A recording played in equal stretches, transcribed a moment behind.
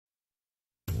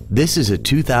This is a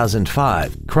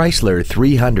 2005 Chrysler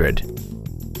 300.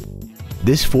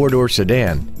 This four-door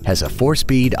sedan has a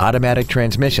 4-speed automatic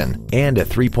transmission and a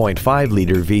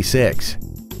 3.5-liter V6.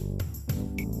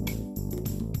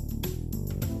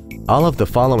 All of the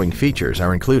following features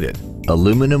are included: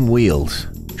 aluminum wheels,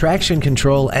 traction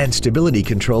control and stability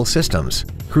control systems,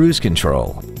 cruise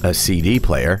control, a CD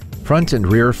player, front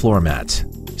and rear floor mats,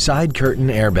 side curtain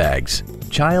airbags,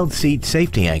 child seat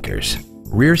safety anchors,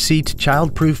 rear seat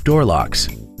child-proof door locks,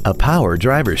 a power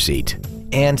driver's seat,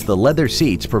 and the leather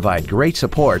seats provide great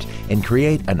support and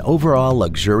create an overall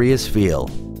luxurious feel.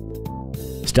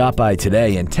 Stop by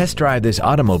today and test drive this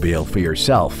automobile for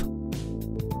yourself.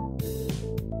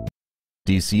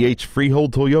 DCH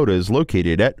Freehold Toyota is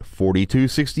located at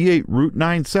 4268 Route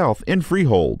 9 South in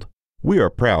Freehold. We are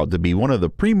proud to be one of the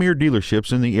premier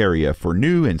dealerships in the area for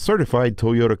new and certified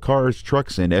Toyota cars,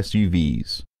 trucks, and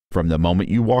SUVs. From the moment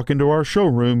you walk into our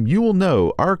showroom, you will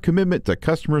know our commitment to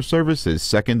customer service is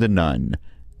second to none.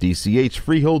 DCH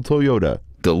Freehold Toyota,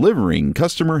 delivering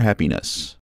customer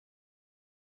happiness.